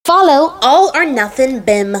Follow All or Nothing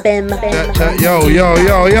Bim. Yo.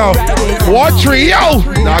 One tree, yo.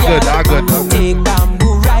 Not good.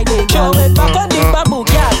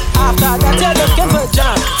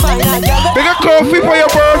 Big a coffee for your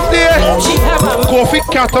birthday. Coffee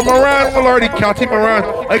catamaran. Already catamaran.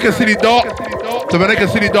 I can see the dog. So when I can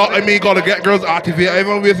see the dog, I mean gotta get girls activated. I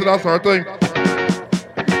even wasted that sort of thing.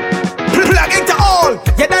 Plug into all.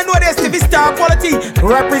 You don't know this TV star quality.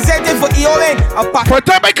 Representing for EON. For the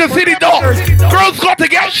time I can see the dog, girls got to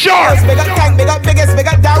get short. Big up Tank, big up Biggest, big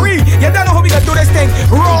up Dari. You don't know how we gonna do this thing.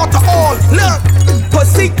 Raw to all. Look.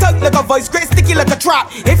 Pussy tuck like a voice, great sticky like a trap.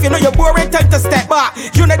 If you know you're boring, time to step back.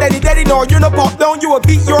 You know daddy, no, you know pop down, you will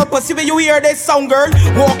beat your pussy when you hear this song, girl.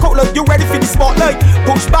 Walk out like you ready for the spotlight.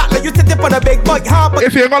 Push back like you sit up on a big bike, huh?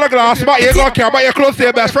 If you ain't got a glass spot, you ain't gonna care about your close to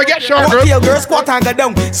your best. Forget short, girl. Girl, squat and go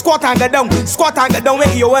down, squat and go down, squat and go down.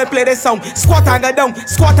 When you want play this song, squat and go down,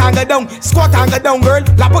 squat and go down, squat and go down, girl.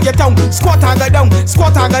 Lap up your tongue, squat and go down,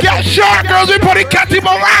 squat and go down. Get short, girls, we put it catty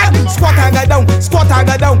around. Squat and go down, squat and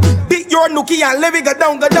go down. Beat your nookie and let it go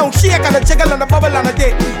down, go down. Shake and a jiggle and a bubble on a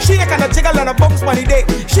dick. Shake and a jiggle and a bounce money dick.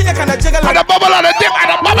 Shake and a jiggle and a bubble on a dip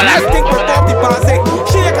and a bubble on a dick.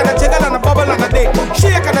 Shake and a jiggle and a bubble on a dick.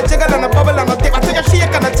 Shake and a jiggle and a bubble on a dick. I take a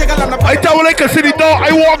shake and a jiggle and a bubble. I tell you like a city dog,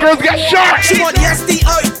 I want girls get shot. She want the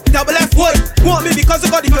STI, double F word. Want me because I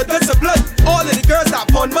got the good of blood. All of the girls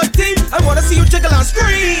that on my team, I wanna see you jiggle and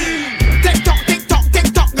scream. Tick tock, girls.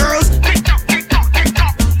 Tick tock.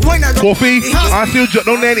 Coffee, I see you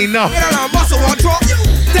don't need enough. Tick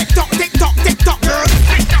tock, girls.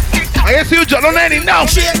 I see you don't need enough.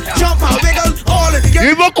 Shake, jump and wiggle, all of the girls.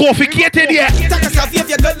 You even coffee cated yet. Take a selfie if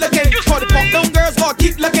you're good looking. For the pop down girls, go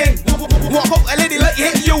keep looking. Walk out a lady, let you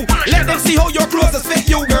hit you. Let them see how your clothes fit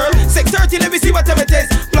you, girl. 6:30, let me see what time it is.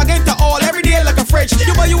 Plug into all every day like a fridge.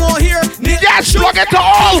 You what you want here? Yes, plug into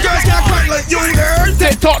all. Girls can't crack like you, girl.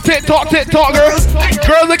 Tick tock, girls.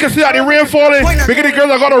 Girls, they can see that the rain falling. Because the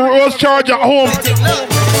girls I got a rose charge at home.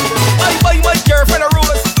 I buy my girlfriend a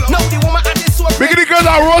rose. No, the woman at this one. Because the girls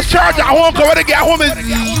are rose charge at home. Cause when they get home is. The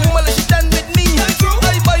woman she done with me.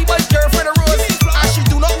 I buy my girlfriend a rose. And she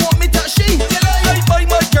do not want me to she. I buy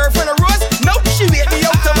my girlfriend a rose. No, she wait me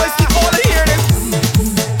out to my sleep all I hear this.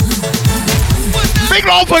 Big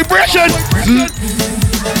long vibration.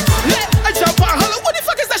 I jump on hello. What the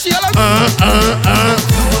fuck is that she hello?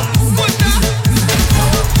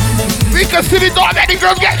 Because city dog, let the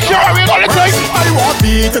girls get short. We gonna take. I want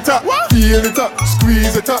beat it up, feel it up,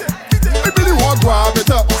 squeeze it up. I really want grab it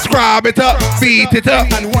up, scrab it up, beat it up.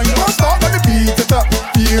 And when you start, let me beat it up,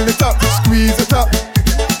 feel it up, squeeze it up.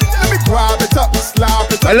 Let me grab it up,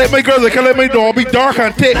 slap it up. I let my girls, I can let my dog be dark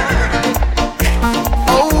and thick.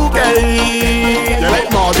 Okay, you like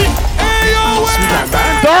naughty?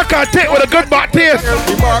 Dark and thick with a good back taste.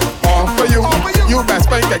 We work on for you. You best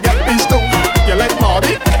find to get these two. You like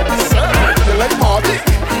naughty? You like naughty?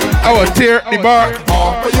 I will tear the bar.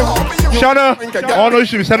 For you. Shana, oh no, you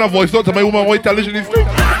should be sending a voice note to my woman. Why tell her these things?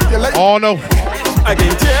 Oh no. I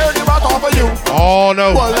can tear the bar off for you. Oh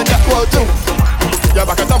no. Well, and that will too. You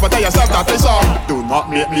back it up and tell yourself that I saw. Do not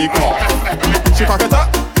make me cough. She cock it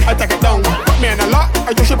up, I take it down. Put me in a lot,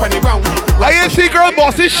 I just ship on the ground. I ain't see girl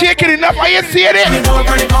bosses shaking enough. I ain't seeing it.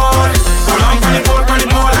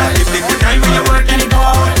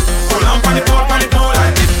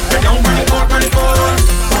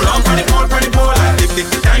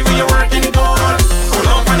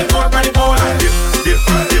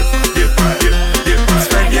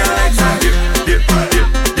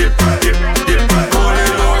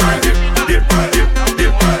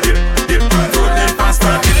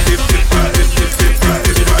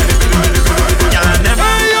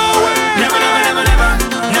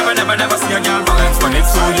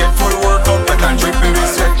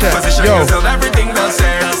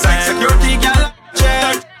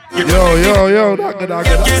 Yo, not good.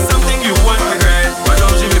 Get something you want to get. But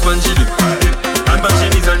don't she whip and she dip. And but she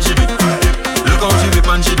knees and she dip. Look how she whip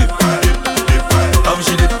and she dip. How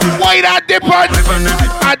she dip. Why that dip on?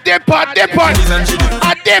 I dip. I dip.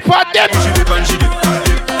 She whip and she dip.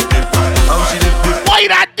 How she dip.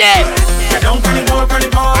 Why that dip? Get down for the ball, for the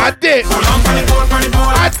ball. I dip. Hold on for the ball, for the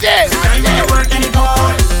ball. I dip. Time you work in the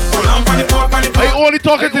ball. Hold on for the ball, for the ball. I only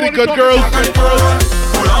talking to the good girls.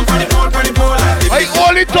 Hold on for the ball, for the ball. I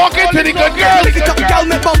only talking to the good girls. Girl,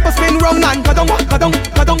 make bumper spin round and go down.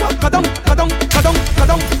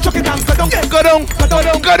 Chuck it down, go down.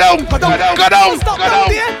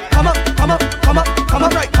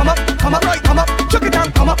 Come up. Chuck it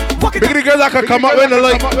down, come up. Walk it down. Look at the girls that can come up when they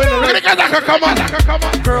like. Look at the girls that can come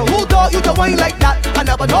up. Girl, who taught you to whine like that? I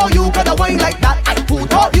never know you coulda whine like that. Who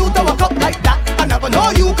taught you to walk up like that? I never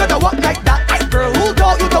know you coulda walk like that. Girl, who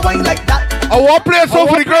taught you to whine wine like that. I want to play a song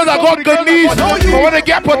for the girls that got good knees. I want to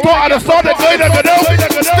get put on the song that going to go down.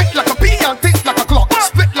 Spit like a pea and tick like a clock.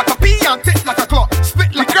 Spit like a pea and tick like a clock.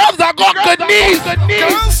 Spit like the girls that got good knees.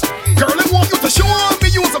 Girl, I want you to show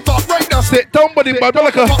me you was a top rider. Sit down, buddy, my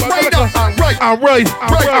brother. I'm right. Show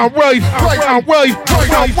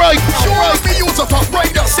me you was a top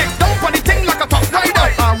rider. Sit down for the thing like a top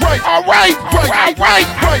rider. I'm right.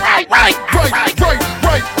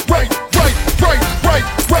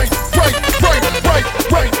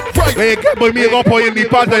 Hey, get by me, go put in the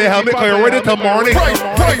pants and your helmet because you're ready till morning.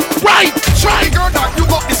 Right. Try, girl, that you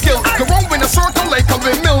got the skill. Go round in a circle like a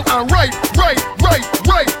windmill. And right.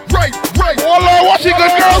 Oh Lord, watch it, good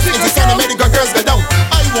girls. It's the sound that made the good girls go down.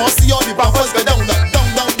 I want to see all the bumpers go down to the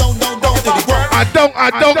ground. I don't.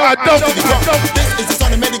 This is the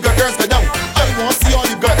sound that made the good girls go down. I want to see all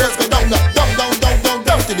the good girls go down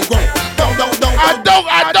to the ground. I don't.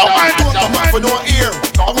 Come up for no ear.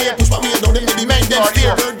 I'm here push my way down the middle man them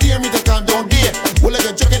steer. Girl, dear me to calm down there. Well, I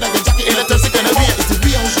can jacket in a thirsty kind of beer. It's the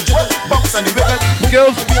real she jiggle, bounce and the wiggle.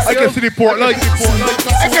 Girls, I can see the port light.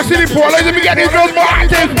 Let me get these girls more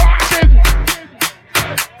active.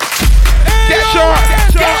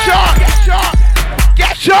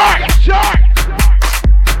 Get short.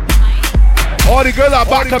 All the girls are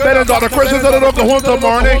back to bed and got the Christians out of the home till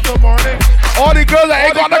morning. All the girls that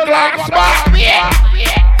ain't got the glass spot.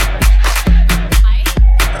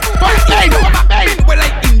 Well, I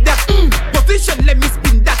in that position, let me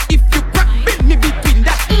spin that. If you crack, bend me between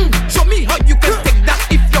that. Show me how you can take that.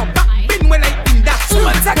 If you're back, bend when I in that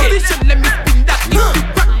position, let me spin that. If you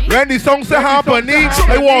crack. When the song say happening,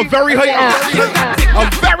 I want a very high arch. A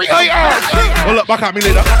very high arch. Oh look, back at me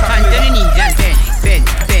later.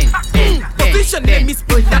 Position, let me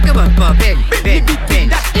spin that. Bend me between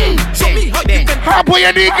that. Show me how you can. How boy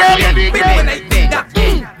you need, girl? Bend when I in that.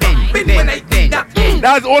 Bend when I in that.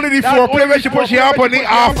 That's only the foreplay when she put she happening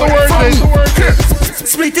afterwards.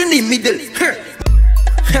 Split in the middle.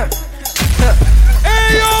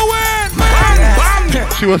 Hey yo,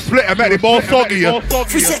 She was split and make the ball soggy.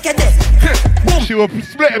 She was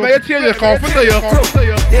split and make it change your confidence.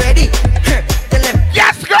 You ready? Tell them.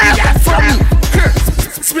 Yes, girl! Yes, for me.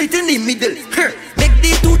 Split in the middle. Make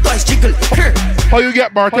the two toys jiggle. How you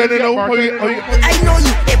get bartender now? I know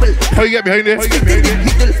you able. How you get behind there? Split in the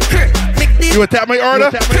middle. You attack my order? I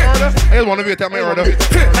just want to be attack my order.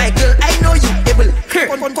 My girl, I know you able.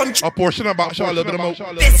 A portion of back shot, a little bit of mouth.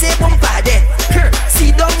 They say bumper there.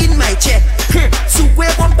 Sit down in my chair. Soup way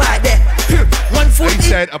bumper there. One foot He in.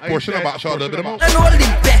 said a portion of back shot, a little bit of mouth. And hold him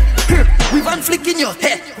back. With one flick in your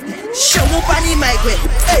head. Show up on in my way.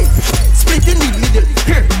 Hey, split in the middle.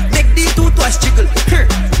 Make the two toys jiggle.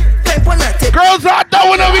 Girls are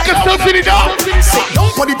down and we can still see the dog. Sit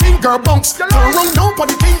down for the thing, girl, bounce. Turn around down for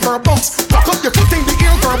the thing, girl, bounce. Back up your foot in the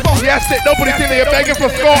air, girl, bounce. Yes, sit down for the thing that you're begging for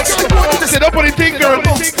Scott. Sit down for the thing, girl.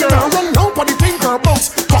 Turn around down for the thing, girl,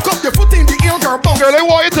 bounce. Back up your foot in the air, girl, bounce. Girl, I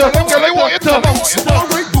want you to. All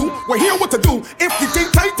right, boo, we're here what to do. If the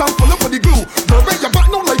thing tight and full up with the glue, girl, bend your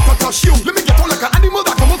back now like a cashew. Let me get on like an animal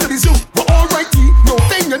that come out to the zoo. We're all righty, no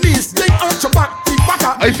thing your knees. They arch your back, keep back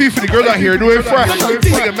up. I see for the girl out here doing fresh.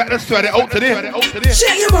 We can make them sweat it out today.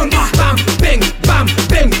 Shake your bum, bam, bing, bam,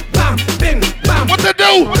 bing, bam, bing, bam. What to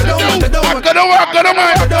do? I gotta work.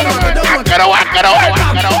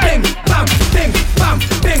 Bing, bam, bing, bam,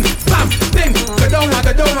 bing, bam, bing. Go down,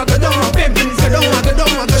 bing, go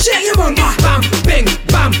down. Shake your bum, bam, bing,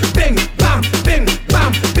 bam, bing, bam, bing,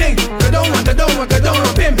 bam, bing. Go down,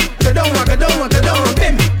 bing, go down,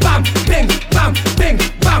 bing, bam, bing, bam, bing,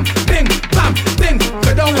 bam, bing, bam, bing.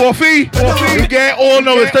 Go down. Coffee, you get all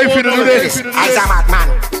now. It's time for you to do this. As a madman.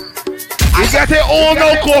 You get it all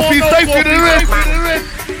now, Coffee. It's time for you to do this.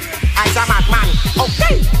 As a madman.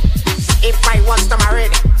 Okay. If I was to marry,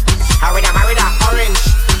 I would have married an orange.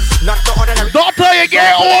 Not the ordinary. Doctor, you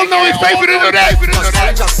get all now. It's time for you to do this. Cause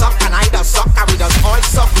I just suck and I just suck and we just all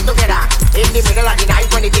suck together. In the middle of the night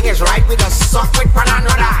when the thing is right, we just suck with one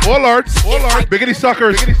another. Oh Lord. Biggity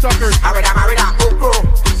suckers. I would have married an okro.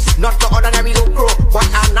 Not the ordinary okro, but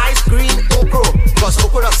a nice green okro. Cause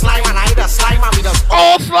okro the slime and I the slime and we just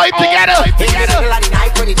All slide together. in the middle of the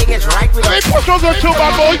night when the thing is right, we Let me just push those on two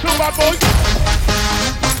bad boys.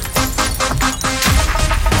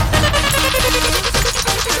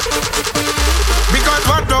 Because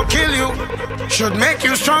what don't kill you should make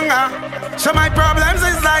you stronger. So my problems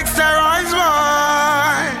is like steroids,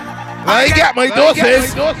 boy. I got my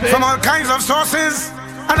doses. From all kinds of sources,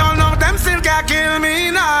 and all of them still can't kill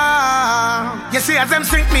me now. You see, as them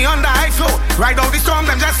sink me on the high flow, ride out the storm,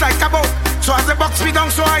 them just like a boat. So as the box me down,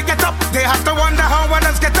 so I get up. They have to wonder how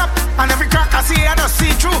others get up. And every crack I see, I just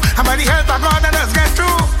see through. And by the help of God, I just get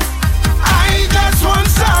through.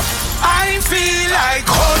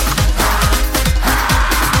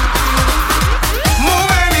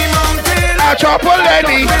 chopper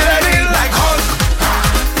Lenny. Like Hulk.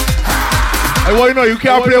 I want you know you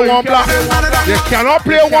can't play one block. You cannot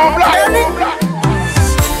play one block.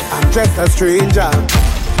 I'm just a stranger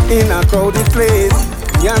in a crowded place.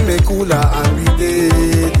 Yeah, me cooler and we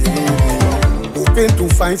dead. Hoping to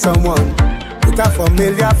find someone with a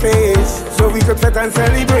familiar face, so we could sit and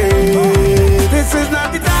celebrate. This is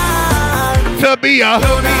not the time To be a.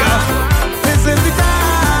 This is the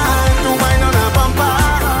time to wine on a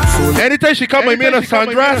bumper. So Anytime she come with me in a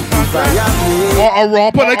sundress I or a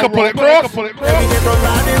romper, I can pull it cross. let me get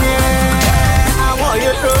around in here. I want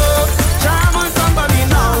you to charm on somebody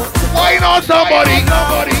now. Why not somebody?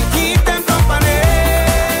 Keep them company.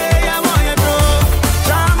 I want you to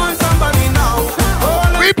charm on somebody now.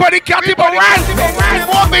 We put the catty Moran.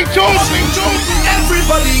 What big juice?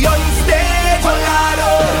 Everybody on stage,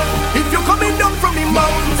 Olado. If you're coming down from the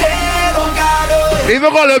mountain, Olado.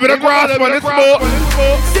 Even got a little bit of grass on this boat.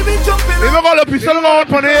 See me jumping Even got a little piece of lawn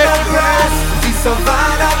on it. grass, the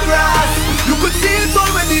savannah grass. You could see it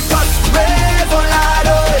already touched red,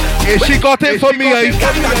 Olado. Yeah, she got it for me, eh?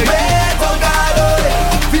 Got that red, Olado.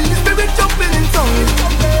 Feel the spirit jumping in tongues.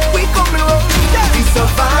 We coming round, the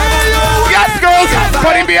savannah. Yes, girls.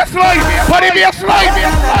 Put him be a slide. Put him be a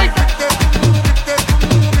slide.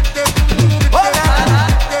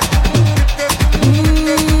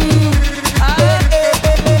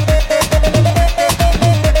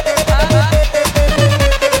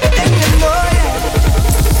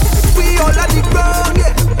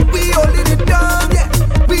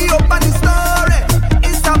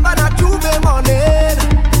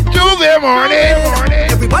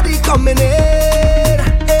 Everybody coming in.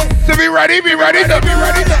 So be ready.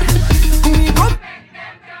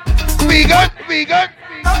 Be good.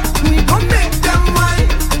 We gon' make them wine.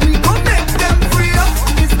 We gon' make them free up.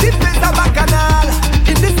 It's the place of Bacchanal.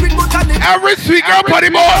 In this sweet botanic. Every sweet girl, put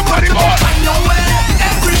him on. I know where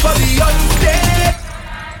everybody on stage.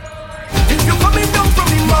 If you're coming down from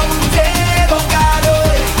the mountain, oh God,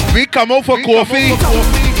 oh. We come out for coffee.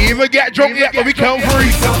 Even get drunk yet, but we come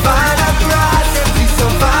free. Savannah grass, the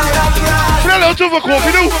savannah grass. Put a little too for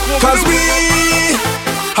coffee, do. Cause we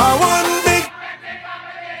are one big.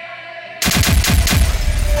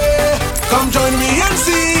 Come join me and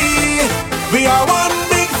see. We are one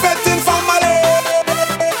big fetting family.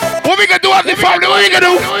 What we gonna do as a family? What we gonna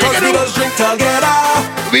do? Cause we just drink together.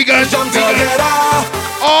 We gonna Jump together.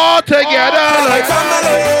 all together Like like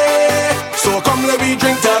family. So come let me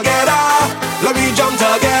drink together. Let me jump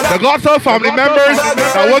together. the got some family members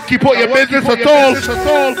that won't keep out your business at all.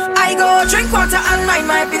 I go drink water and mind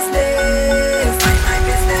my business.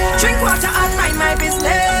 Drink water and mind my business.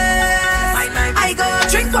 I go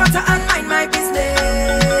drink water and mind my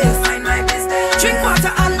business. Drink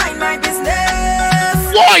water and mind my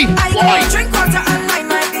business. Why? I go drink water and mind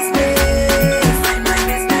my business.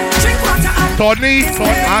 Drink water and Tony,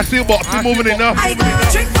 I see boxing moving enough. I go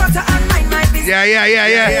drink water and mind my business.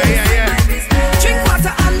 Yeah. Drink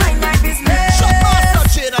water and mind my business.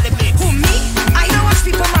 Who me? I don't watch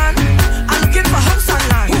people, man. I'm looking for house and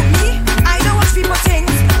land. Who me? I don't watch people things.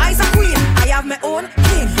 I's a queen. I have my own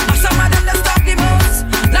king. Some of them that stop the most,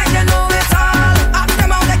 like they know it all. Ask them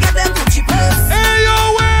how they get their Gucci purse. Hey yo,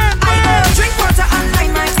 where? I go drink water and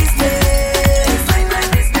mind my business.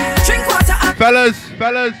 Drink water and Fellas,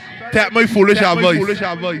 tap my foolish advice.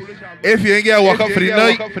 If you ain't get walk up for the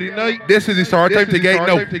night, this is the start time to get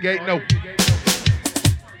no.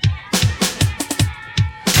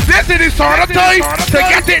 This is the start of time to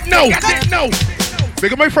get it no.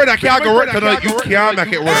 Because my friend, I can't go work tonight. You can't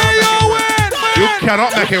make it work. You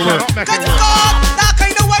cannot make it work. That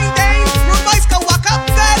kind of wine day, rude boys can walk up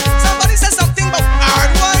then. Somebody says something about hard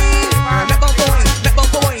wine.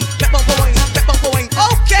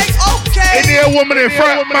 Okay. Any woman in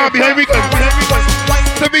front, man behind me gun.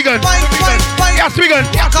 So big gun. Yes, big gun.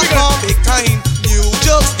 Walk up for big time, new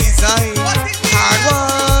jokes design. Hard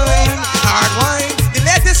wine. The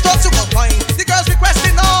latest drugs super fine. The girls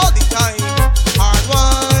requesting all the time. Hard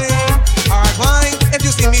wine. If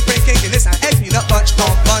you see me drinking, listen, egg me not much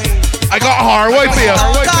combine. I got hard wife here.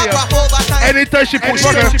 Anytime she push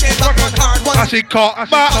her, and she caught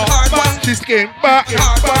back, she came back.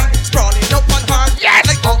 Sprawling up on hard. Yes.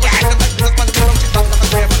 Like all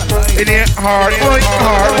In the hard wine.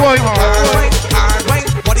 Hard wine.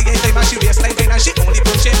 Body game time and she waistline time and she only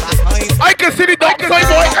pushing behind. I can see the dog side,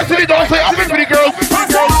 boy. I can see the dog side. I'm in for the girls.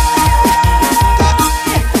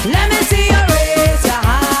 let me see you raise your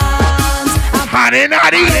hands.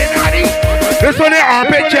 Honey. This one is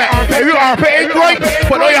armpit check. If your armpit ain't right,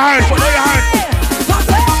 put on your hands.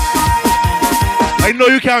 I know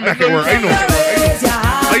you can't make it work. I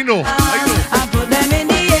know. And put them in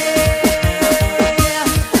the air.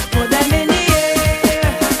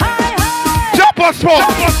 Super spot.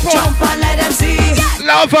 Jump and let them see.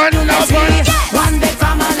 Love and One big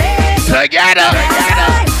family. together.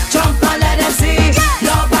 Jump and let them see.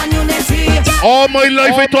 Love and unity. All my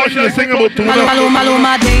life I thought she was singing about tuna.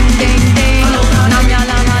 Maluma ding ding ding. Namya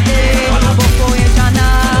lama ding. Boko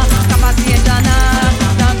echana. Kapasi echana.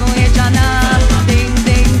 Dago echana. Ding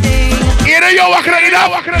ding ding. You know you're walking it up.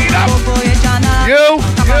 Boko echana.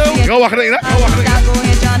 You're walking it up. Dago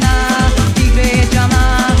echana. Tigre echama.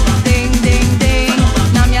 Ding ding ding.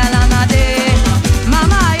 Namya lama ding.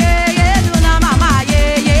 Mama ye duna. Mama ye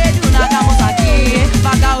duna. Kamusaki.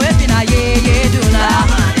 Baka wepina ye duna.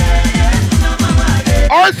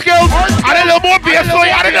 Our skills, I don't know more bass, so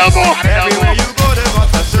I don't know more. Everywhere you go, they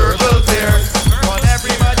got a circle there. Want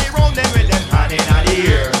everybody round them with them hand in the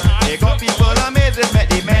ear. They got people amazing,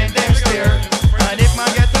 make the men them stare. And if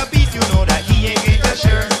man get a beat, you know that he ain't going to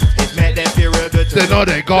share. It make them feel real good. They know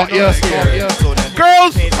they got you.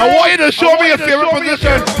 Girls, I want you to show me your favorite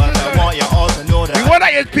position. But I want you all to know that. You want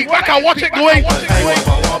to peek back and watch it going. I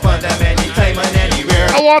want them anytime and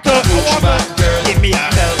anywhere. I want to. Push back, girl. Give me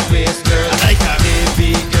a belt waist, girl. I like a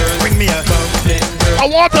baby girl. Bring me a bumping girl. I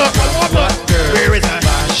want to. Girl. Where is that?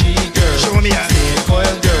 She girl. Show me a steel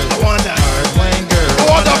coil girl. I want a hard wine girl. I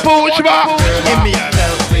want to push back. Give me a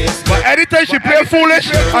belt waist. But anytime she play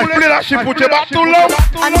foolish, I play that she put your back too low.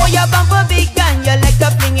 I know your bumper big and you like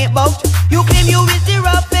to fling it bout. You claim you is the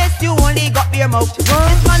roughest, you only got beer mouth.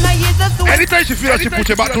 This man I is a suit. Anytime she feel that she put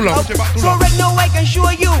your back too low. So right now I can show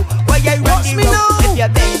you why you run the road. If you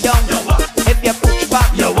bend down, you walk. If you push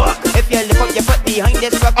back, you walk. If you lift up your foot behind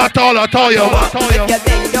this rock, I tell you. if you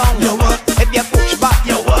bend down, you walk. If you push back,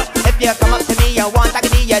 you walk. If you come up to me, you want to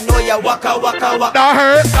you know you walk. That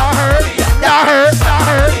hurt.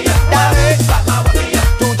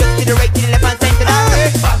 Don't just be the right to the left and center. That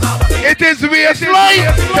hurt. It is real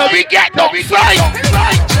slide till we get no slide.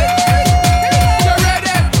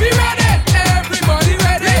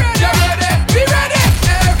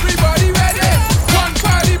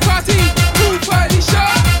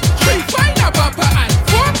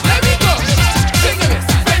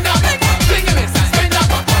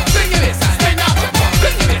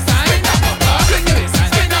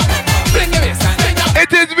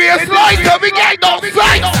 Slide till we get no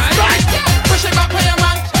slide. Push it back for your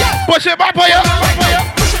man. Push it back for you.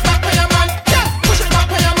 Push it back for your man. Push it back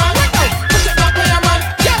for your man. Push it back for your man.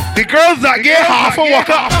 The girls that get half a walk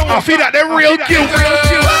up, I feel that they're real cute.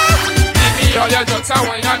 All your jokes are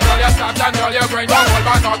wine and all your stabs and all your brain. Don't hold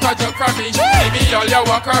back, not a joke from me. Give me all your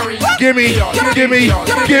walkery. Give me.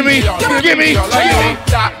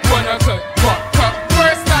 That wanna cook.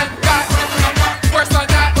 Worse than that. Worse than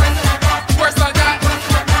that. Worse than that.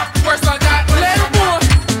 Worse than that. Little more.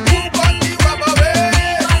 Move on the rubber way.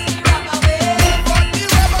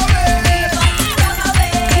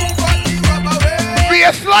 Be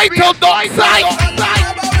a slide till no side.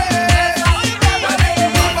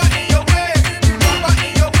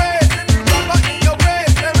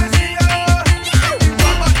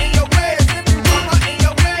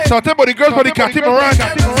 So I tell you the girls for the catamaran.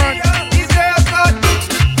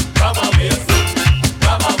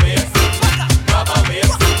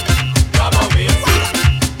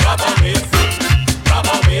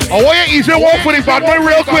 I want you to easy one for the bad boy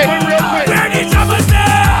real quick.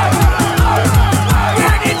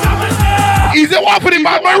 Easy one for the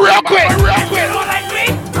bad boy real quick.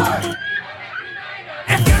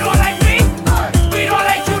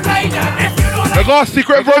 I got a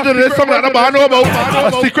secret version of this song that nobody know about.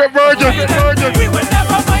 A secret version. We will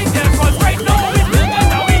never find them, 'cause right now it's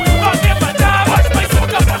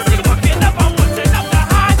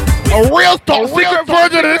a real top secret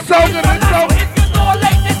version of this song.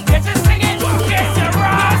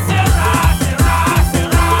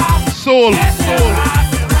 Soul.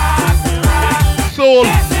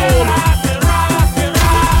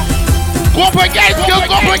 Go up again, go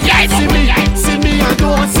up again. See me, I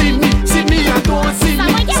don't see me. See me, I don't see me.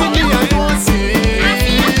 See me, I don't see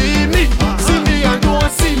me. See me, I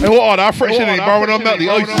don't see me. Hey, what are that friction in the bar when I melt the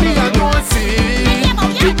ice? See me, I don't see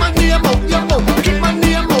me. Keep my name out, your mouth. Keep my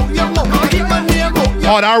name out, your mouth. Keep my name out, your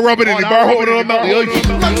mouth. Oh, that rubbing in the bar when I melt the ice. Keep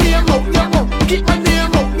my name out, your mouth. Keep my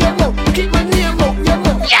name out, your mouth. Keep my name out, your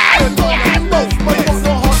mouth. Yes!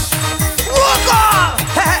 Walk on!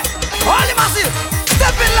 All the massive,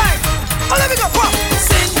 step in line. Oh, let me go.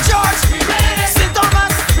 St. George, St.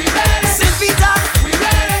 Thomas, St. Peter,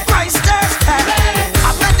 Christchurch. I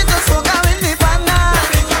planted the soga in the banana.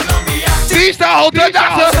 Teach the whole thing,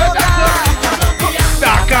 that's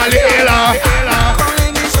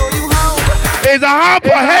It's a hard for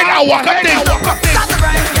head and walk up there. Start the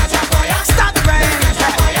brain. Start the brain.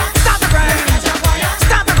 Start the brain.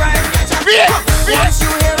 Start the brain. Yeah. Yes,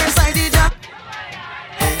 you hear inside the jam.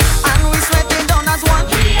 And we sweating down as one.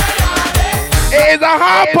 It's a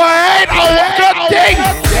hot point. Oh, what good thing.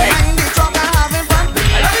 And the truck are having fun.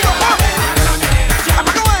 Let me go. I'm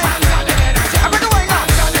back away. I'm back away now.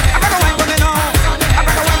 I'm back away coming on. I'm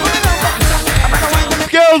back away coming on. I'm back away coming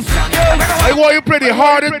on. Girls, I want you pretty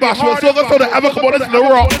hard in Bashment, so the ever come on this in the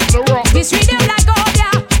rock. This rhythm like gold,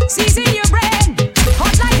 yeah. Season your brain.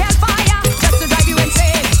 Hot like hellfire. Just to drive you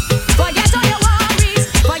insane. Forget all your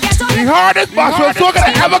worries. Forget all The your hardest Bashment, so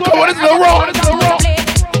ever come on this in the rock.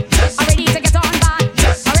 I'm ready to get on bad.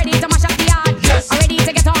 I'm ready to mash up the yard. I'm ready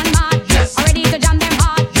to get on mad. I'm ready to jam them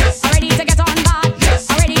hard. I'm ready to get on bad.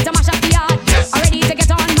 I'm ready to mash up the yard. I'm ready to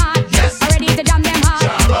get on mad. I'm ready to jam them hard.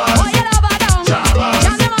 Oh, you love her down.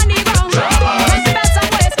 Jam them on the ground. Make the best of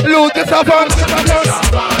ways. Lose this up on.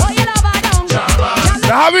 Oh, you love her down.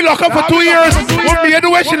 Now have we locked up for 2 years. We'll be in the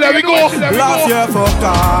way she let me go. Last year for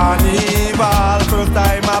Carnival, first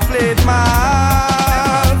time I played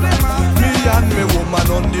man. Me and me woman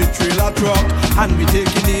on the trailer truck, and we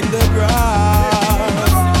taking in the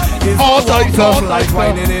grass. It's All types of like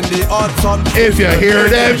whining in the hot sun. If you hear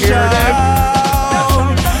them shout,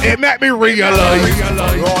 it make me realize.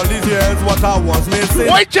 All these years, what I was missing.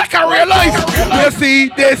 Why check I realize? You see,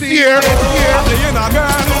 this year. I'm playing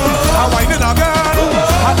again, I'm whining again.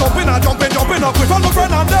 I'm jumping up with all my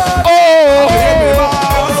friends and them. Oh!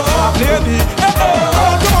 I'm playing the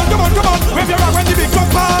come on. Wave your rock when the big drum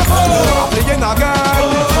pass. I'm playing again,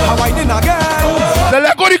 I'm whining again. Then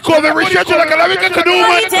let go the COVID restriction like a American canoe,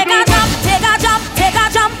 man. Take a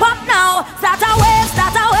jump up now. Start a wave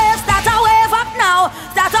up now.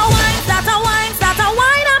 Start a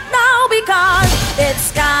wine up now because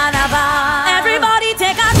it's carnival. Everybody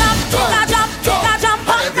take a jump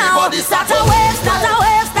up now. Start a wave up now.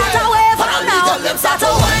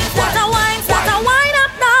 Start a wine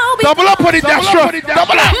up now. Double up on the dash,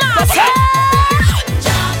 double up.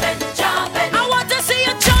 Jumping. I want to see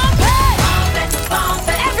you jumping.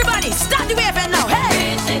 Everybody, start the wave now.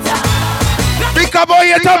 Hey. Big up on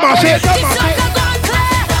your Thomas. Everybody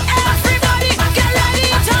get ready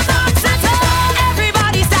to dance it.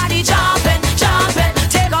 Everybody start jumping.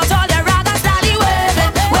 Take out all your raga, start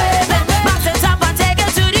waving. Mash it up and take it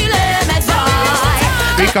to the limit,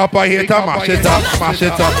 boy. Big up on your Thomas. Mash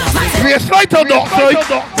it up. We a slight on that side.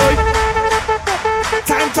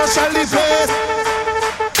 Time to shell the place.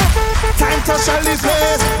 Time to shell the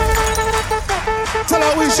place. Tell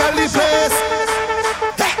her we shell the place.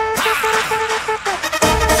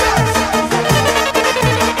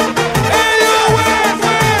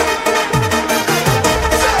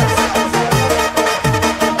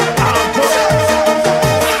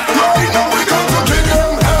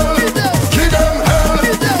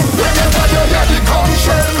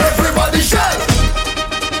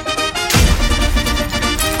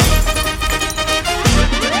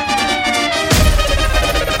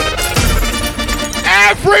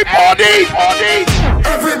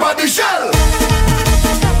 Everybody shell.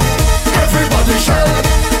 Everybody shell.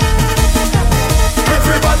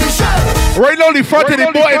 Everybody shell. Right now the front of the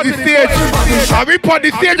boy is the stage. And we put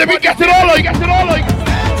the stage and we get it all like.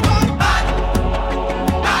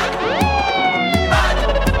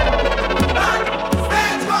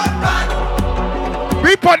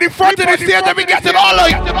 We put the front of the stage and we get it all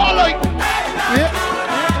like.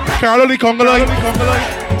 Carlo the Congolese.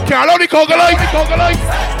 Carlo the Congolese.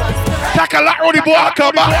 Take a lot on the boy,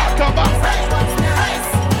 come back.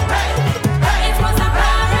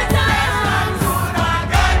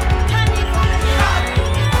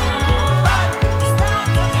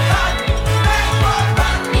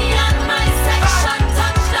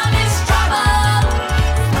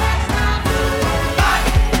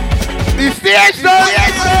 The stage though.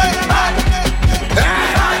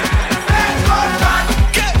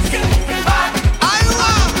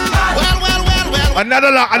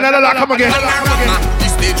 Another lot, come again.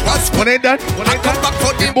 When they done,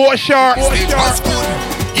 the boy sharp.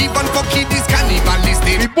 Even for kiddies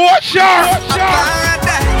cannibalistic. The boy sharp.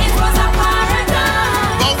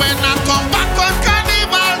 But when I come back on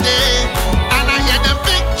Carnival Day and I hear the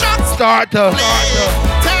big trucks start to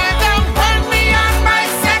tell them burn me on my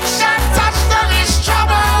section, touch them is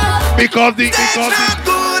trouble. Because the not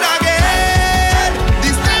good again. The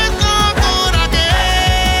stage not good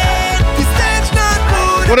again. The stage not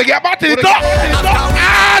good. Wanna get back to the top?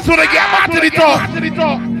 Wanna get back to the top?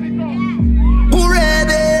 Who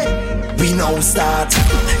ready? We now start.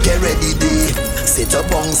 Get ready, day. Set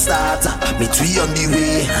up on start. Me three on the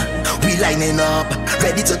way. We lining up,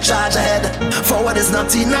 ready to charge ahead. Forward is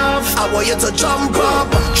not enough. I want you to jump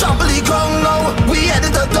up. Trample the ground now. We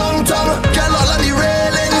heading to downtown. Girl all on the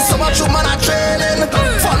railing. Some of watch you man a trailing.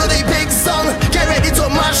 Follow the big song, get ready to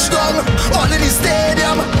mash down. All in the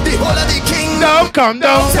stadium, the whole of the kingdom. Calm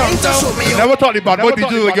down. Never thought about what you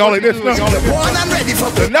do with y'all like this, no. Born and ready for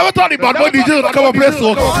Never thought about what you do to come up play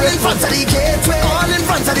so. all in front of the gateway, all in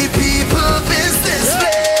front of the people business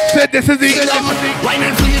day. Said this is the Wine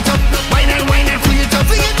and free it up, wine and free it up,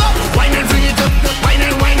 free it up, wine and free it up,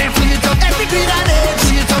 wine and free it up. Every breed and age,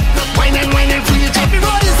 free it up, wine and free it up.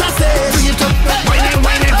 Everybody's a say, free it up, wine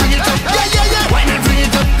and free it up. Yeah. Wine and free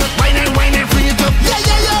it up, wine and free it up.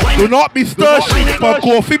 Yeah. do not be stirred for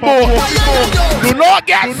coffee more. Do not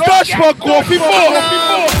get stirred for coffee more.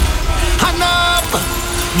 Hand up,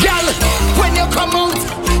 girl. When you come out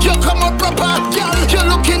proper, girl. You're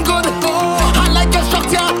looking good. I like your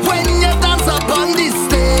structure when you dance up on the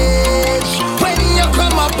stage. When you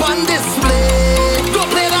come up on display, go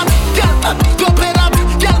play that, girl. Go play that,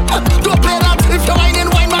 girl. Go play that. If you're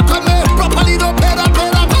whining, wine back on me properly. Don't play that,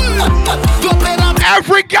 play that. Go play that.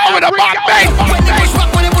 Every girl with a back bang. When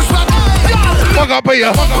you push back, fuck up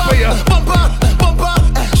here. Bumper,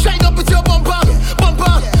 shake up with your bumper.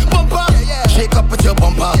 Shake up with your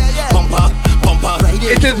bumper.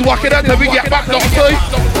 It is walking until we get back outside.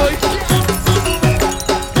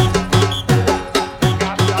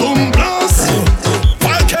 Boom blast,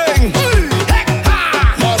 Viking,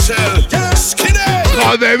 Marshall, Skinny.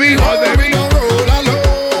 Oh baby.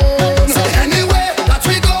 So anyway, that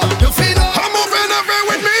we go, you feel no. I'm moving every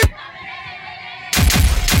with me.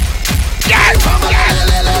 Yes.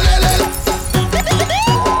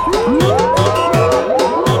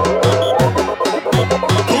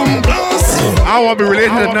 Boom blast. I won't be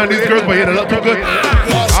related to none of these girls, but yeah, they look too good.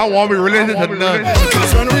 I won't be related to none.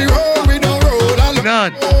 Cause when we roll, we don't roll alone.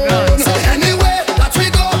 None. So anyway, that we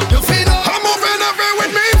go, you feel no. I'm moving every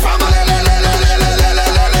with me, family.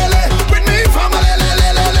 With me, family.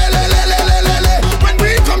 When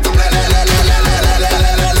we come to play,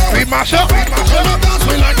 We mash up. dance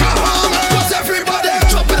we like a hammer. Cause everybody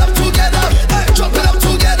jump it up together,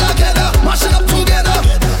 together. Mash it up together,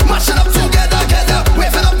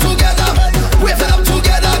 wave it up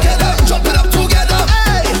together, jump it up together.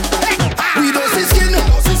 We don't see skin,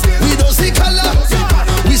 we don't see color,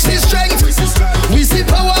 we see strength, we see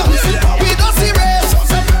power, we don't see race,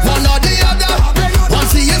 one or the other.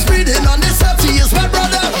 Once he is breathing on this earth, he is my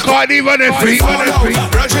brother. Can't even if we.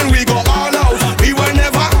 Brethren, we go all out. We will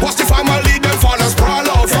never watch the family, them fall and sprawl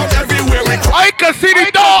out. From everywhere we cry. I can see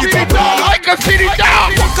the dog. I can see the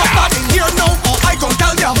dog. Walk up bad in here now, or I gon'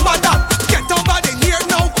 tell your mother. Get up bad in here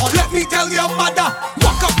now, or let me tell your mother.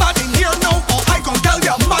 Walk up bad in here now, or I gon' tell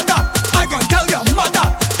your mother. I gon' tell your mother.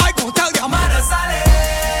 I gon' tell your mother.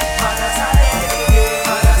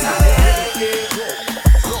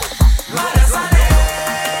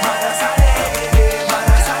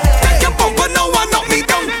 Take your bumper now and knock me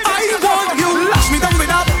down. I want you, lash me down with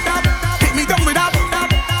that, hit me down with that,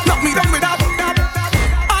 knock me down with that.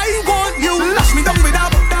 I want you, lash me down with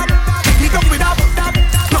that, hit me down with that,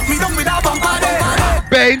 knock me down with that bumper there.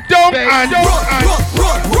 Bend down and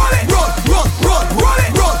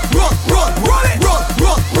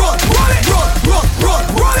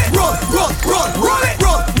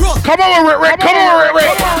come on, Rick. Come on,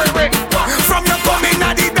 Rick. From your coming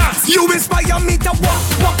at the dance, you inspire me to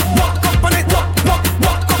walk up on it, walk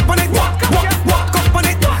up on it, walk up on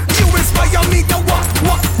it. You inspire me to walk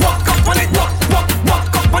up on it, walk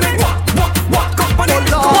up on it, walk up on it.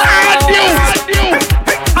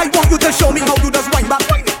 I want you to show me how you just wind back,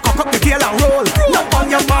 cock up the tail and roll. Now on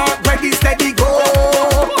your mark, ready, steady, go.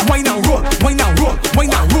 Wine and roll,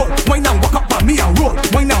 walk up on me and roll.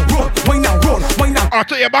 Wine and roll. I'll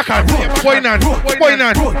take your back and wine and walk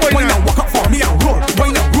up for me and roll.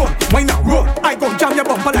 Wine and roll. I gon' jam your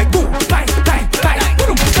bumper like boom, bang, bang, bang,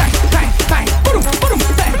 boom, bang, bang, bang, boom,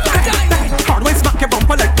 bang, bang, bang. Hard way smack your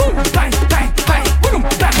bumper like boom, bang, bang, bang, boom,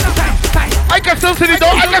 bang, bang, bang. I can still see the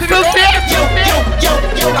dog. I can still see it. Yo,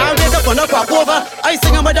 I wake up on a pop over. I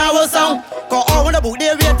sing a Madara song. Cause all when I book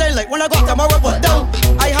their rate, like when I got tomorrow put down.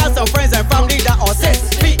 I have some friends and family that are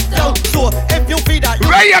 6 feet down. So if you feel that,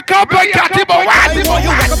 Ray, you come back, cat him a I want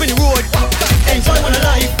you walk up in the road, enjoy one of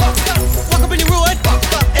life. Walk up in the road,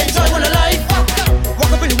 enjoy one of life.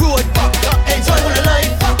 Walk up in the road, enjoy one of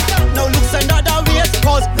life. Now look send out that race,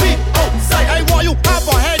 cause we outside. I want you half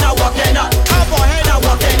a head now walking up, half a head now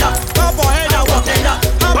walking up, half a head now walking up,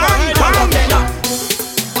 half a head now walking up.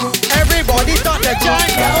 Everybody start to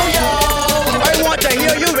chant, yo. I want to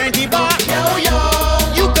hear you in the bar, yo.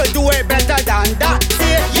 You could do it better than that.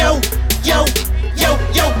 Say yo.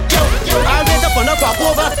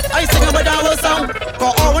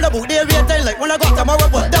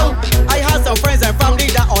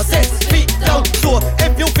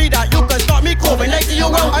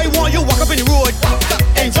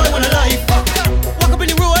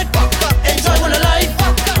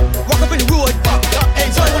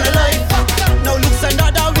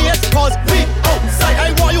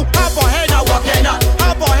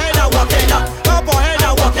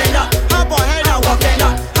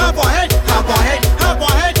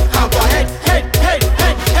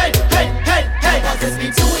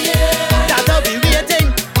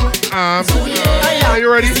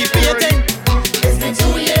 ready?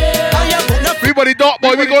 Everybody dot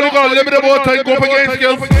boy, we gonna go a little bit more time, go up against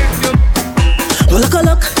skills. Look.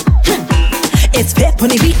 It's Pep on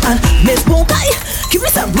the beat and Miss Bunkai. Give me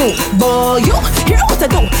some room, boy. You hear what I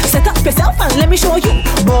do? Set up yourself and let me show you,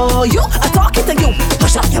 boy. You I talk it to you.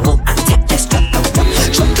 Push up your boom and take this drop down.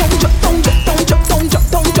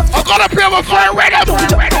 I'm gonna play my fire rhythm.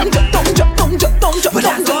 But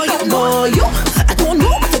I know you, boy. You I don't know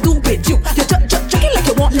what to do with you. You just like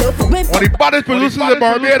you want love for women. One of the baddest producers in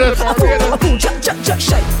Barbados.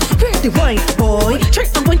 Here's the wine, boy. Turn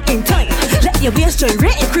on one in time. Let your waist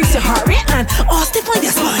rate increase your heart rate and all step on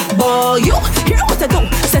your spine. Boy, you hear what I do?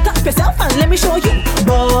 Set up yourself and let me show you.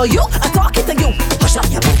 Boy, you I talk it to you. Push up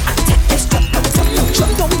your boom and take this drop down.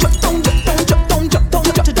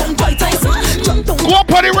 Go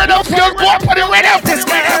up on the rhythm, girl. Go up on the rhythm. This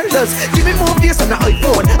girl does give me more views on the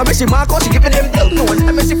iPhone. I bet she Marco, she giving them ill known.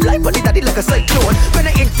 I bet she fly body daddy like a cyclone. When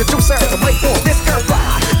I introduce her to my phone, this girl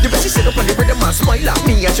bad. The bet she sit up on the rhythm and smile at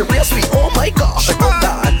me and she real sweet. Oh my gosh, oh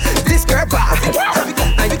God, this girl bad.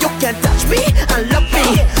 And you can't touch me and love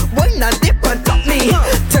me. One and dip and top me.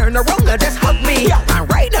 Turn around and just hug me. And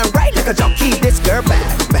ride like a jockey. This girl bad.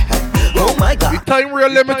 Oh my God. The time real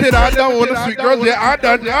limited. I done with the sweet girls. Yeah, I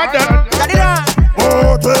done. Got it on.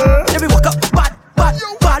 Let me walk up, bad.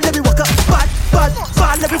 Let me walk up, bad.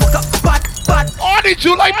 Let me walk up, bad. Oh, I need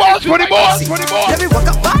you like balls, 20 balls. Let me walk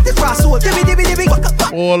up, bad. This brass soul. Dibby, walk up,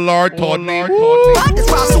 bad. Oh Lord, taught me. Bad. This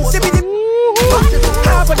brass soul. Dibby. Bad.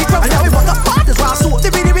 And now we walk up, bad. This brass soul.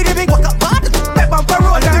 Dibby. Walk up, bad. Pep on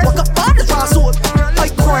parole. Let me walk up, bad. This brass soul.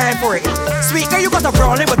 Like crying for it. Sweet girl, you got a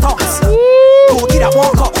brawling with talks. Go get that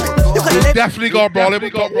one cup. You gotta live. Definitely got brawling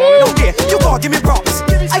with talks. Don't care. You can't give me props.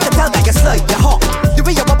 I can tell that you slide your heart. The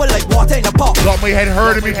way you bubble like water in a pot. Got my head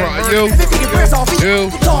hurting me, bro. You.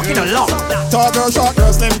 Talking a lot. Tall girl, short girl,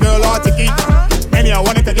 slim girl, or ticky. Any I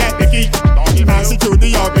wanted to get the key. Fancy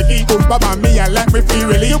cutie or picky. Push back on me and let me free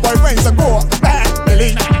really. Your boyfriends are go back,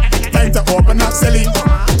 Billy. Time to open up, silly.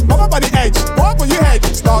 Mama by the edge, walk on your head.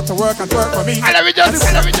 Start to work and twerk for me. Let me just.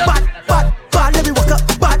 Bad, let me walk up.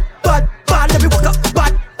 Bad, let me walk up.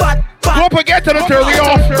 Bad. Go up and get to the turn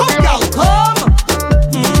off. Come.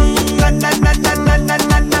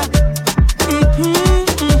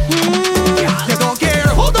 You don't care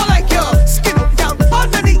who don't like you. Skin up down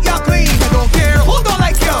underneath your clean. You don't care who don't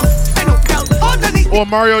like you. Skin up down underneath. Oh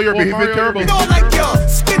Mario, you're behaving terrible. You don't like you.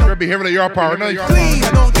 Skin You're behaving like you're paranoid. clean.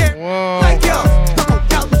 You don't care like you.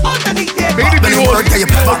 Big When it work, tell you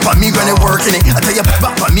back by me when it working it. I tell you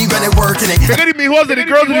back by me when it working it. Big the mijos and the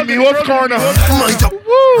girls in the mijos corner. Mind up,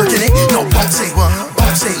 working it. No, don't say one,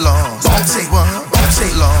 don't say long. Don't say one, don't say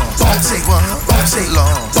long. Don't say one, don't say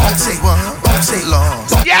long. Don't say one, don't say long.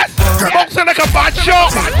 Yes, boxing like a bad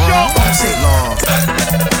shot. Don't say long.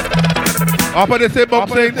 What happened to say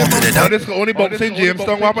boxing? This is only boxing, James.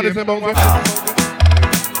 What happened to say boxing?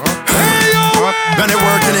 When it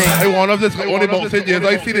working it. I want of this only boxing, James.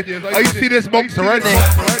 I see this boxer right now.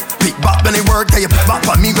 Pick back when it work, tell you pick back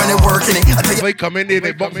by me when it working it. I tell you they come in there,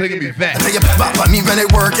 they boxing and be fat. I tell you pick back by me when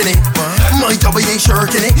it working it. My job ain't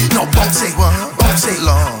shirking it. No, don't say one, don't say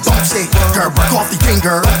long. Don't say girl, break off the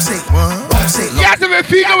finger. Don't say one, don't say long. Yes, if it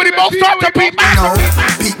finger when the box start to beat back. No,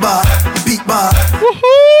 beat back.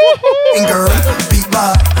 Finger, beat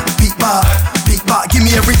back. Give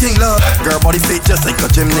me everything, love. Girl, body fit just like a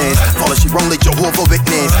gymnast. Follow she wrong like Jehovah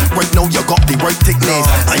Witness. Right now you got the right thickness,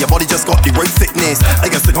 and your body just got the right thickness.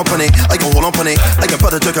 I can stick up on it, I can hold on on it, I can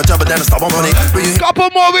put a jerk a jab and then stop on it.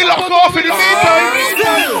 Couple more we lock off in the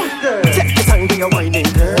meantime. Take your time when you're whining,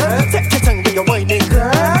 girl. Take your time when you're whining,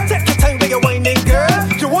 girl. Take your time when you're whining, girl.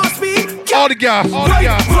 You want speed? All the gas.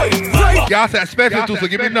 Gas expensive too, so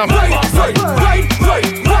give me enough.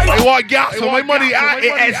 I want gas for my money.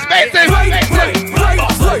 It's expensive.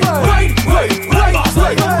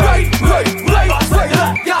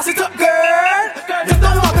 Gas it up, girl.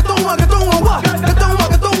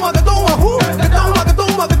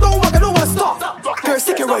 Stop. Girl,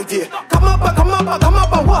 stick it right there. Come up, what? Come up,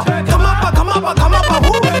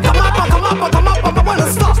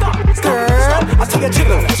 stop. Girl, I tell you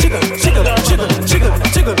jiggle.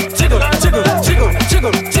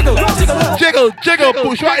 Jiggle,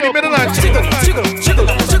 push right in the middle line. Jiggle.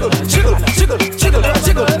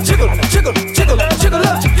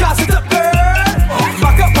 Gas it up, girl.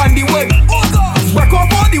 Back up on the way. Back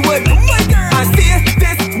up on the way. And say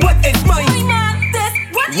this, what is mine?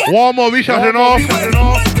 One more, we shutting off.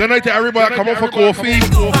 Good night to everybody that come up for coffee.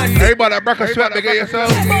 Everybody that break a sweat, make it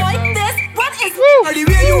yourself.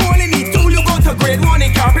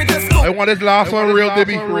 I want this last one, real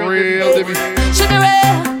Dibby. Sugar Ray,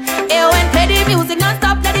 you and play the music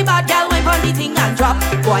non-stop, let the bad girl wine on the thing and drop.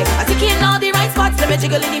 Boy, I think in all the right spots. Let me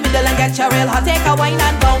jiggle in the middle and get your real hot. Take a wine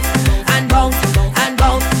and bounce, and bounce, and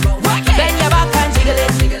bounce. Bend your back and jiggle it,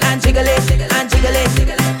 and jiggle it, and jiggle it.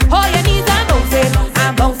 Hold your knees and bounce it,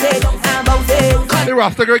 and bounce it, and bounce it. The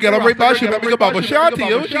Rasta girl get up right back. She let me go back. Shout to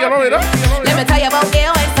you. She get on it up. Let me tell you about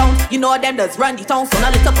AOS sound. You know them does run the town. So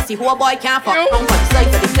now little pussy who a boy can't fuck. Round for the slice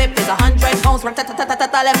of the clip is 100 pounds. Run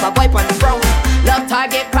ta-ta-ta-ta-ta, left a boy on the ground. Love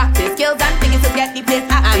target practice, skills and figures to get the place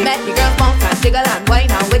active. I met the girls bounce and jiggle and wine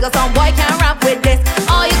and wiggle. Some boy can't rap with this.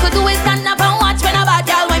 All you could do is stand up and watch when a bad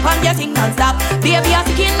girl wine on your thing non-stop. Baby, I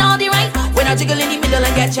think all the right. When I jiggle in the middle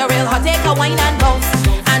and get your real hot. Take a wine and bounce,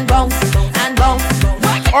 and bounce, and bounce.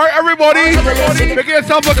 Alright, everybody, make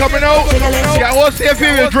yourself a coming out. Yeah, we'll see if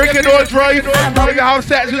you're drinking, don't drive. If you have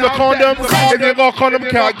sex, use a condom. If you got a condom,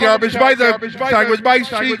 can't garbage by the sandwich by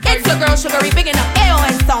street. It's your girl Sugary, big enough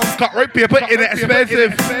AOS sound. Cut right paper,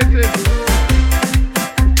 inexpensive.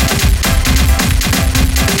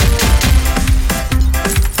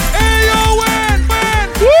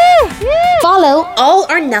 Follow All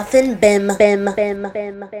or Nothing BIM.